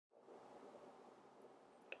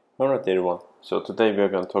Alright everyone, so today we are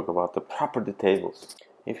going to talk about the property tables.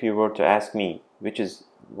 If you were to ask me which is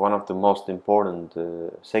one of the most important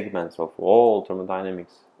segments of all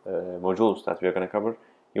thermodynamics modules that we are going to cover,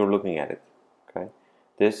 you're looking at it. Okay,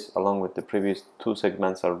 this along with the previous two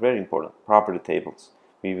segments are very important. Property tables.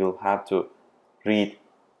 We will have to read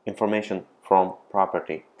information from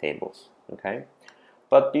property tables. Okay.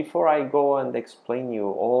 But before I go and explain you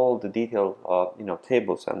all the detailed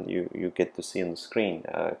tables, and you get to see on the screen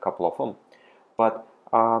a couple of them, but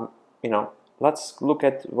let's look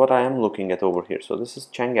at what I am looking at over here. So this is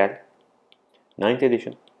Cengel 9th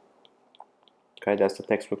edition. Okay, that's the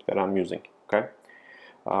textbook that I'm using. Okay,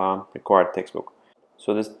 required textbook.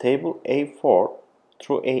 So this table A4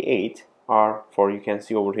 through A8 are for, you can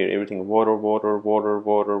see over here, everything water, water, water,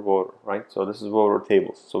 water, water, right? So this is water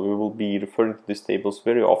tables. So we will be referring to these tables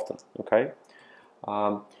very often, okay?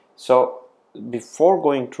 So before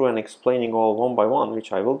going through and explaining all one by one,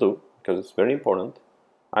 which I will do, because it's very important,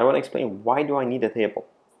 I want to explain why do I need a table?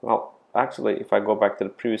 Well, actually, if I go back to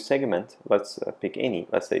the previous segment, let's pick any,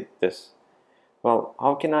 let's say this. Well,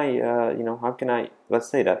 how can I, let's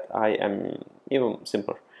say that I am even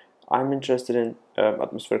simpler. I'm interested in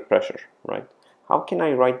atmospheric pressure, right? How can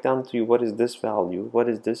I write down to you what is this value, what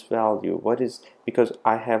is this value, what is, because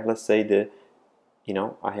I have, let's say,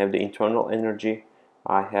 I have the internal energy,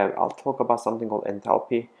 I'll talk about something called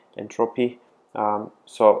enthalpy, entropy.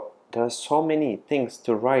 So there are so many things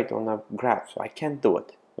to write on a graph, so I can't do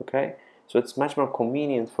it, okay? So it's much more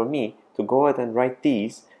convenient for me to go ahead and write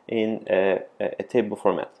these in a table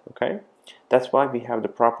format, okay? That's why we have the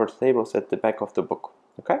proper tables at the back of the book,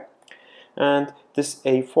 okay? And this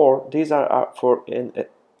A4, these are for in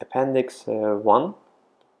appendix 1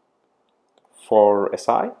 for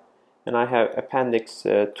SI, and I have appendix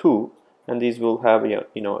 2, and these will have E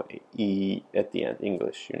at the end,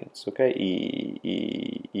 English units, okay?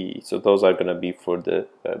 E. So those are going to be for the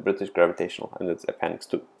British gravitational, and it's appendix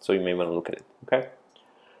 2, so you may want to look at it, okay?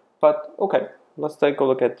 But okay, let's take a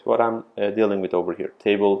look at what I'm dealing with over here.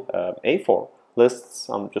 Table A4 lists,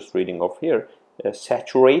 I'm just reading off here, a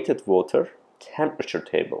saturated water temperature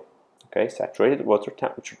table. Okay, saturated water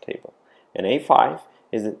temperature table. And A5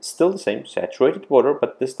 is still the same, saturated water,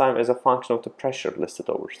 but this time as a function of the pressure listed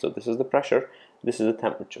over. So this is the pressure, this is the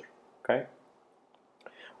temperature. Okay.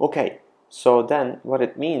 Okay, so then what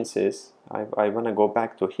it means is I want to go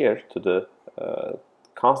back to here to the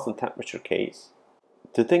constant temperature case.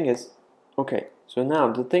 The thing is, okay, so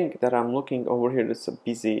now the thing that I'm looking over here, it's a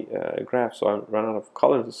busy graph, so I run out of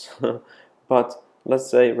colors. But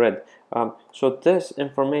let's say red. So this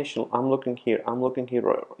information I'm looking here,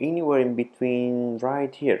 anywhere in between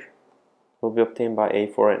right here will be obtained by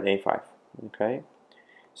A4 and A5. Okay,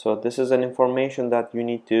 so this is an information that you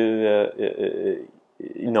need to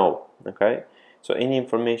know. Okay, so any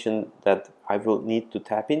information that I will need to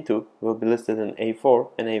tap into will be listed in A4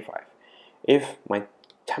 and A5. If my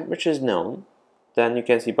temperature is known, then you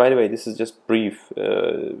can see, by the way, this is just brief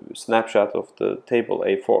snapshot of the table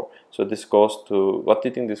A4. So this goes to, what do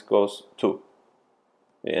you think this goes to?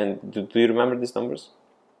 And do you remember these numbers?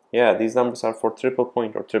 Yeah, these numbers are for triple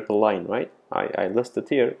point or triple line, right? I listed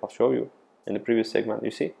here, I'll show you in the previous segment.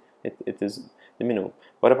 You see, it is the minimum.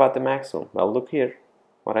 What about the maximum? Well, look here,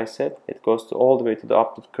 what I said, it goes to all the way to the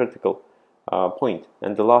up to the critical point.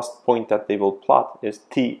 And the last point that they will plot is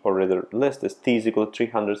T, or rather list is T is equal to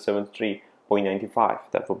 373.95.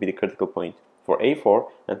 That will be the critical point for A4,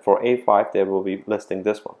 and for A5 they will be listing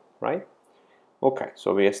this one, right? Okay,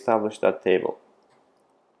 so we established that table.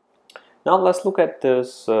 Now let's look at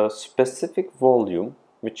this specific volume,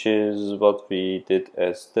 which is what we did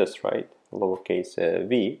as this, right? Lowercase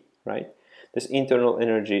v, right? This internal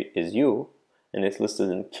energy is U, and it's listed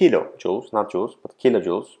in kilojoules, not joules, but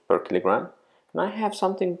kilojoules per kilogram. And I have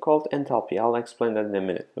something called enthalpy. I'll explain that in a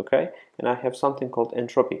minute, okay? And I have something called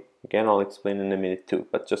entropy. Again, I'll explain in a minute too,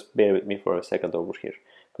 but just bear with me for a second over here,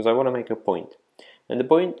 because I want to make a point. And the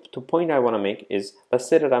point I want to make is, let's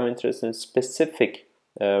say that I'm interested in specific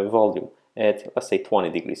volume at, let's say,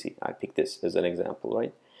 20 degrees C. I pick this as an example,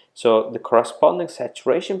 right? So the corresponding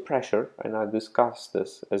saturation pressure, and I discussed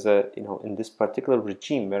this as a, in this particular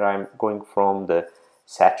regime where I'm going from the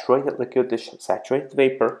saturated liquid to saturated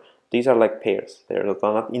vapor, these are like pairs. They're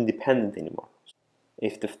not independent anymore.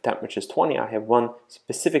 If the temperature is 20, I have one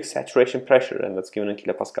specific saturation pressure, and that's given in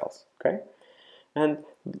kilopascals, okay? And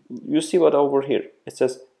you see what over here, it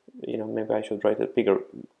says, maybe I should write it bigger,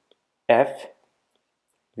 F,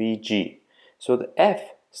 VG. So the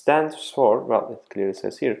F stands for, well, it clearly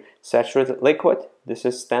says here, saturated liquid. This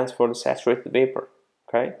stands for the saturated vapor,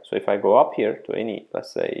 okay? So if I go up here to any,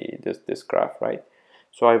 let's say this graph, right?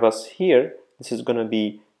 So I was here, this is going to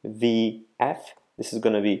be VF, this is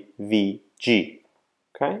going to be VG.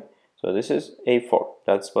 Okay, so this is A4.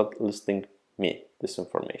 That's what listing me, this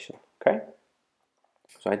information. Okay,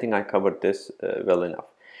 so I think I covered this well enough.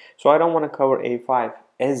 So I don't want to cover A5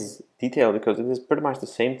 as detailed because it is pretty much the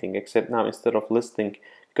same thing, except now instead of listing,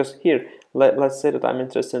 because here let's say that I'm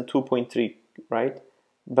interested in 2.3, right?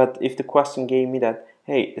 But if the question gave me that,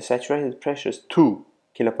 hey, the saturated pressure is 2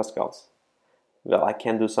 kilopascals, well, I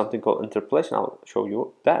can do something called interpolation. I'll show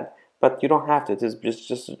you that, but you don't have to. It is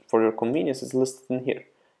just for your convenience. It's listed in here.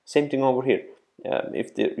 Same thing over here.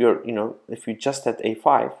 If you just had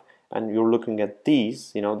A5 and you're looking at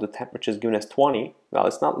these, the temperature is given as 20. Well,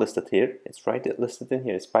 it's not listed here. It's listed in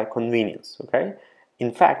here. It's by convenience. Okay.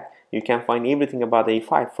 In fact, you can find everything about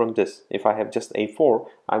A5 from this. If I have just A4,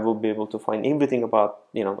 I will be able to find everything about,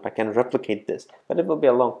 I can replicate this, but it will be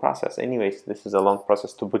a long process. Anyways, this is a long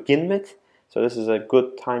process to begin with. So this is a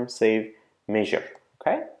good time save measure.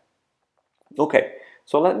 Okay. Okay.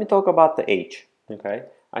 So let me talk about the H. Okay.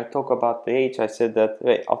 I talk about the H. I said that,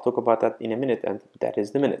 wait, I'll talk about that in a minute, and that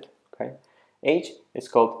is the minute. Okay. H is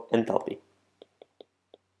called enthalpy.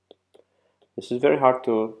 This is very hard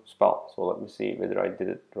to spell, so let me see whether I did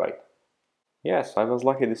it right. Yes, I was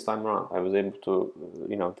lucky this time around. I was able to,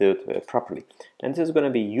 do it properly. And this is going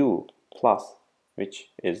to be U plus, which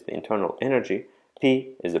is the internal energy.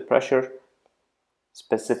 P is the pressure,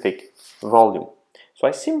 specific volume. So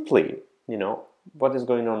I simply, what is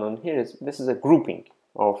going on here is this is a grouping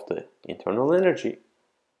of the internal energy,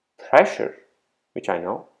 pressure, which I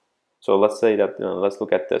know. So let's say that, let's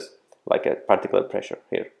look at this like a particular pressure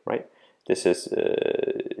here, right? This is,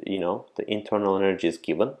 the internal energy is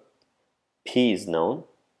given. P is known.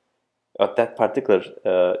 At that particular,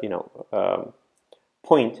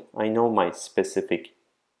 point, I know my specific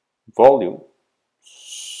volume.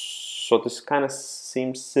 So this kind of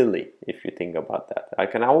seems silly if you think about that. I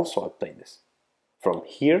can also obtain this from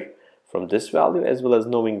here, from this value, as well as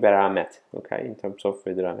knowing where I'm at, okay, in terms of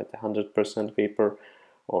whether I'm at 100% vapor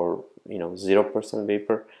or 0%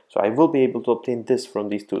 vapor. So I will be able to obtain this from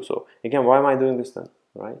these two. So again, why am I doing this then,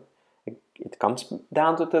 right? It comes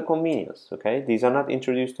down to the convenience, okay? These are not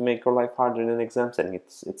introduced to make your life harder in an exam setting.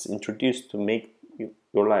 It's introduced to make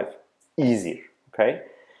your life easier, okay?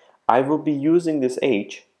 I will be using this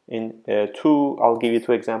H in I'll give you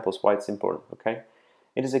two examples why it's important, okay?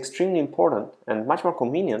 It is extremely important and much more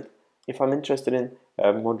convenient if I'm interested in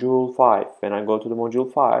module 5. When I go to the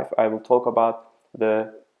module 5, I will talk about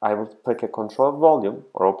I will pick a control volume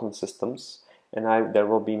or open systems, and there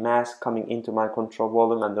will be mass coming into my control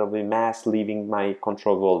volume and there will be mass leaving my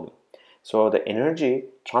control volume. So the energy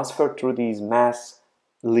transferred through these mass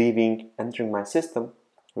entering my system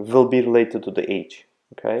will be related to the H.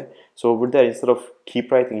 Okay, so over there, instead of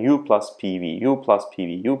keep writing U plus PV, U plus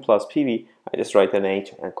PV, U plus PV, I just write an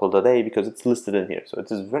H and call it a day because it's listed in here. So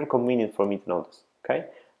it is very convenient for me to know this. Okay,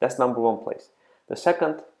 that's number one place. The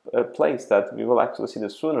second place that we will actually see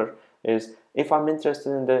this sooner is if I'm interested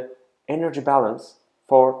in the energy balance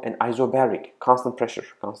for an isobaric constant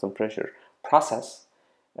pressure process.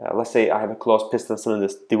 Let's say I have a closed piston cylinder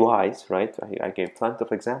device, right? I gave plenty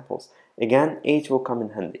of examples. Again, H will come in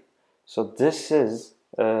handy. So this is,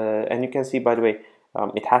 and you can see, by the way,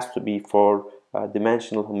 it has to be for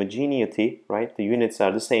dimensional homogeneity, right? The units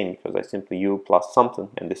are the same because I simply U plus something,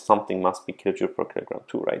 and this something must be kilojoule per kilogram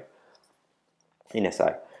too, right? In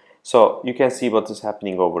SI. So you can see what is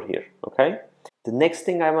happening over here, okay? The next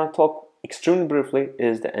thing I want to talk extremely briefly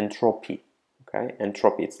is the entropy, okay?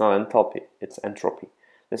 Entropy, it's not enthalpy, it's entropy.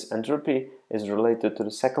 This entropy is related to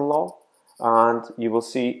the second law, and you will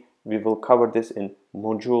see we will cover this in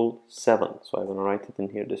module 7. So I'm going to write it in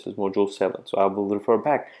here. This is module 7. So I will refer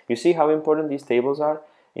back. You see how important these tables are?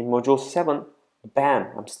 In module 7, bam,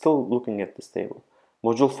 I'm still looking at this table.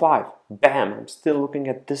 Module 5, bam, I'm still looking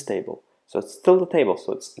at this table. So it's still the table.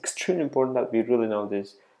 So it's extremely important that we really know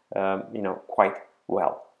this, quite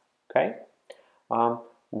well. Okay.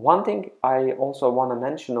 One thing I also want to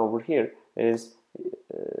mention over here is,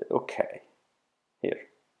 okay, here.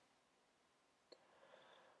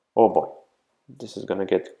 Oh boy, this is gonna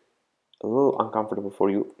get a little uncomfortable for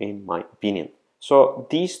you, in my opinion. So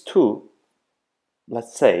these two,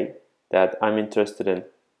 let's say that I'm interested in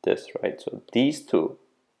this, right? So these two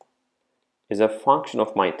is a function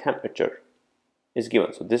of my temperature is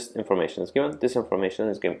given. So this information is given, this information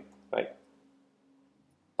is given, right?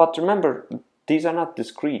 But remember, these are not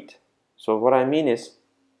discrete. So what I mean is,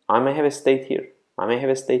 I may have a state here, I may have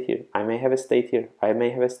a state here, I may have a state here, I may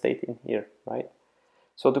have a state in here, right?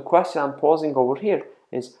 So the question I'm posing over here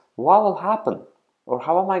is, what will happen, or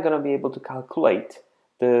how am I going to be able to calculate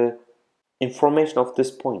the information of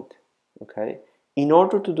this point, okay, in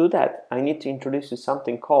order to do that, I need to introduce you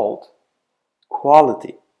something called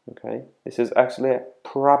quality. Okay, this is actually a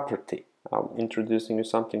property. I'm introducing you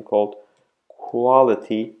something called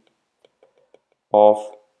quality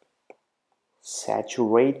of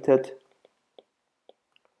saturated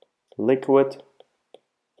liquid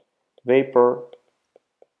vapor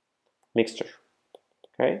mixture.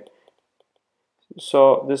 Okay,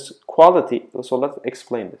 so this quality, so let's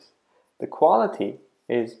explain this. The quality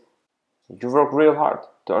is you work real hard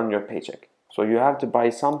to earn your paycheck, so you have to buy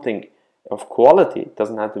something of quality. It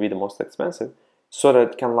doesn't have to be the most expensive, so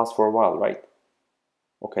that it can last for a while, right?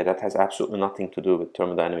 Okay, that has absolutely nothing to do with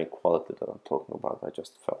thermodynamic quality that I'm talking about. I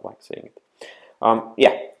just felt like saying it.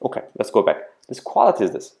 Yeah, okay, let's go back. This quality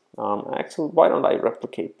is this. Actually, why don't I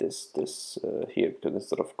replicate this here, because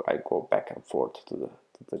instead of I go back and forth to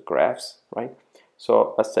the graphs, right?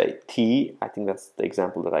 So let's say T, I think that's the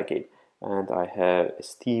example that I gave, and I have a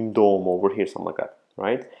steam dome over here, something like that,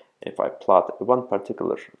 right? If I plot one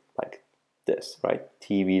particular like this, right,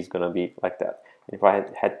 TV is gonna be like that. And if I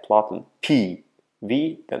had plotted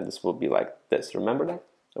PV, then this will be like this. Remember that?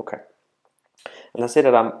 Okay. And let's say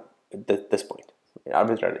that I'm at this point,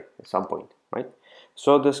 arbitrarily, at some point, right?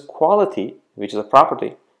 So this quality, which is a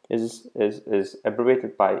property, is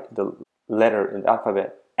abbreviated by the letter in the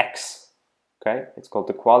alphabet X. Okay, it's called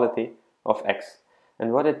the quality of X,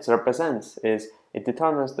 and what it represents is it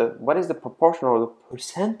determines what is the proportion or the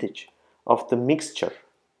percentage of the mixture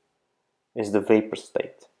is the vapor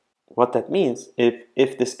state. What that means,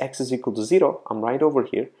 if this X is equal to 0, I'm right over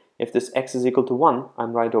here. If this X is equal to 1,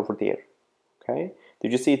 I'm right over there. Okay,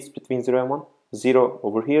 did you see it's between 0 and 1? 0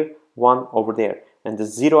 over here, 1 over there. And the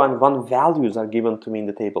 0 and 1 values are given to me in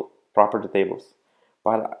the table, property tables.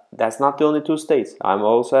 But that's not the only two states. I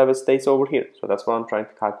also have a states over here. So that's what I'm trying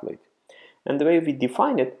to calculate. And the way we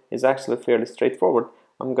define it is actually fairly straightforward.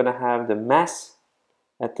 I'm going to have the mass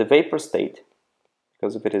at the vapor state,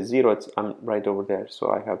 because if it is 0, I'm right over there. So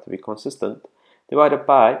I have to be consistent, divided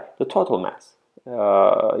by the total mass.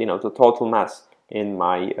 The total mass in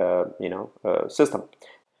my system.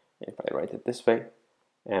 If I write it this way,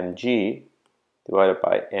 mg divided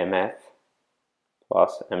by mf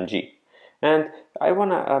plus mg. And I want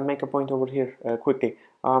to make a point over here quickly.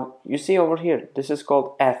 You see over here, this is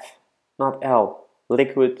called F, not L.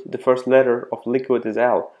 Liquid, the first letter of liquid is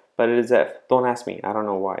L, but it is F. Don't ask me, I don't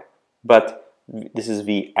know why. But this is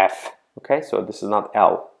VF, okay? So this is not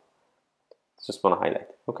L. Just want to highlight,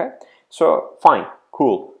 okay? So fine,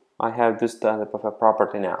 cool. I have this type of a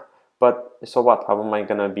property now. But so what? How am I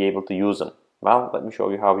going to be able to use them? Well, let me show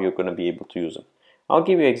you how you're going to be able to use them. I'll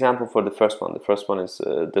give you an example for the first one. The first one is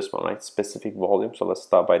this one, right? Specific volume. So let's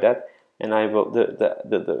start by that. And I will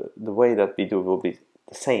the way that we do will be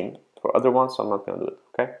the same for other ones. So I'm not going to do it.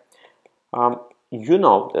 Okay. You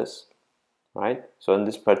know this, right? So in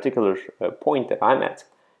this particular point that I'm at,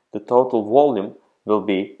 the total volume will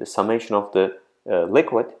be the summation of the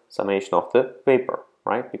liquid, summation of the vapor,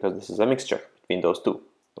 right? Because this is a mixture between those two.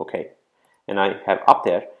 Okay. And I have up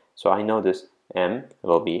there, so I know this M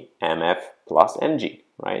will be MF plus MG,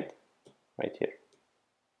 right? Right here,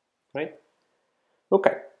 right?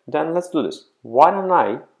 Okay, then let's do this. Why don't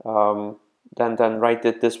I then write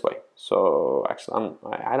it this way? So actually,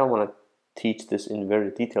 I don't want to teach this in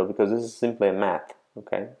very detail because this is simply a math,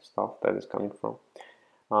 okay, stuff that is coming from.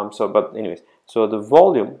 But anyways, so the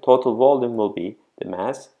volume, total volume will be the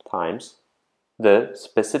mass times the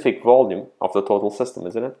specific volume of the total system,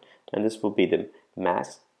 isn't it? And this will be the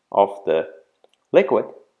mass of the liquid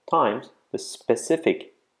times the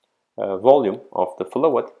specific volume of the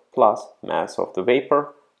fluid plus mass of the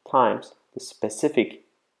vapor times the specific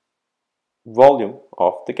volume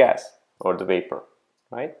of the gas or the vapor,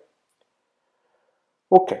 right?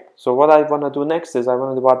 Okay, so what I want to do next is I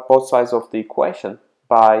want to divide both sides of the equation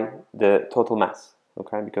by the total mass,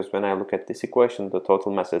 okay? Because when I look at this equation, the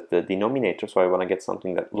total mass is the denominator, so I want to get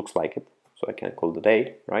something that looks like it, so I can call the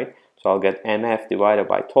day, right? So I'll get MF divided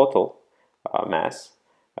by total mass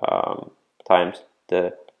times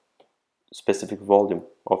the specific volume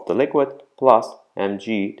of the liquid plus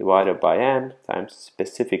mg divided by m times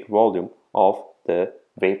specific volume of the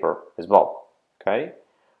vapor as well. Okay,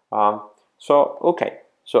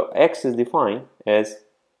 so x is defined as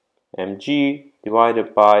mg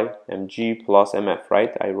divided by mg plus mf,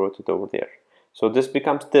 right? I wrote it over there. So this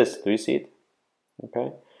becomes this. Do you see it?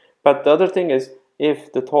 Okay, but the other thing is,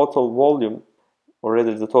 if the total volume, or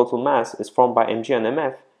rather the total mass, is formed by mg and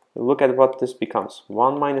mf, look at what this becomes.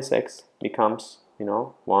 1 minus x becomes,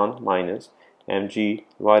 1 minus mg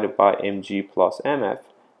divided by mg plus mf,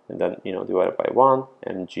 and then, divided by 1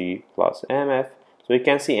 mg plus mf. So you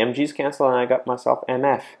can see mg's cancel and I got myself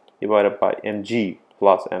mf, divided by mg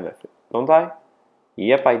plus mf, don't I?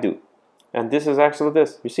 Yep, I do. And this is actually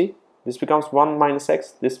this, you see? This becomes 1 minus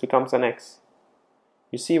x, this becomes an x.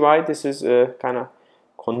 You see why this is kind of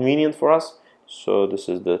convenient for us? So this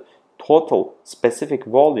is the total specific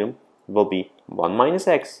volume will be 1 minus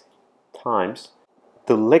x times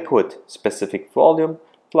the liquid specific volume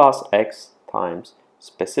plus x times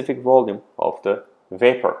specific volume of the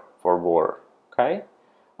vapor for water. Okay?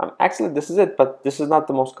 Actually, this is it, but this is not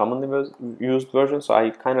the most commonly used version, so I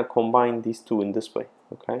kind of combine these two in this way.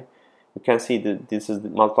 Okay? You can see that this is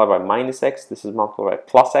multiplied by minus x, this is multiplied by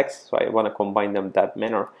plus x, so I want to combine them that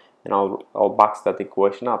manner, and I'll box that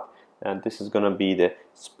equation up, and this is going to be the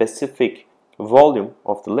specific volume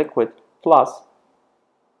of the liquid plus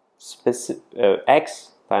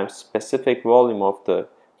x times specific volume of the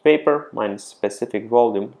vapor minus specific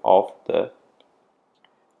volume of the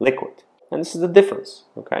liquid. And this is the difference.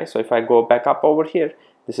 Okay, so if I go back up over here,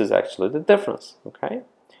 this is actually the difference. Okay,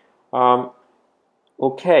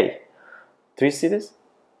 okay, do you see this?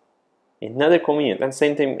 Another convenient, and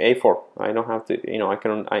same thing A4. I don't have to,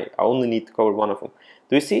 I only need to cover one of them.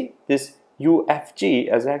 Do you see this UFG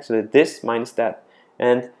as actually this minus that?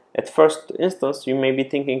 And at first instance, you may be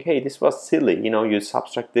thinking, hey, this was silly. You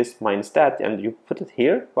subtract this minus that, and you put it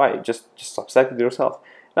here. Why? Just subtract it yourself.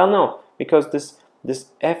 Well, no, because this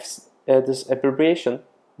abbreviation,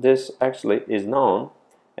 this actually is known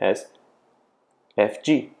as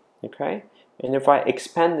FG. Okay, and if I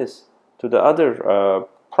expand this to the other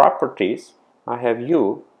properties, I have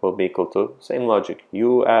U will be equal to same logic,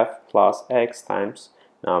 UF plus X times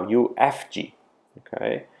now UFG.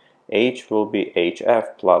 Okay, H will be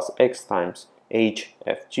HF plus X times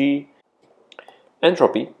HFG.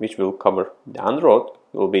 Entropy, which we'll cover down the road,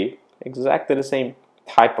 will be exactly the same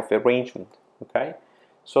type of arrangement. Okay,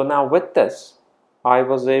 so now with this, I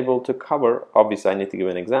was able to cover, obviously I need to give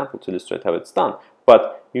an example to illustrate how it's done,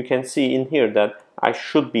 but you can see in here that I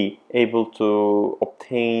should be able to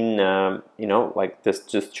obtain, like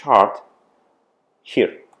this chart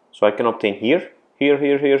here. So I can obtain here,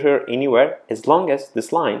 anywhere, as long as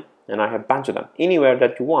this line, and I have a bunch of them, anywhere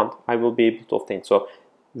that you want, I will be able to obtain. So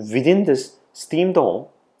within this steam dome,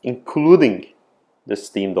 including the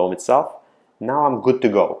steam dome itself, now I'm good to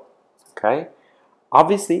go. Okay,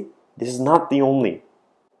 obviously this is not the only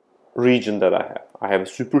region that I have. I have a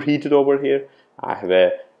superheated over here. I have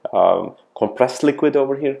a compressed liquid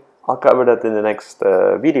over here. I'll cover that in the next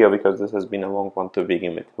video because this has been a long one to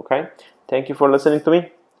begin with. Okay, thank you for listening to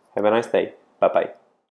me. Have a nice day. Bye bye.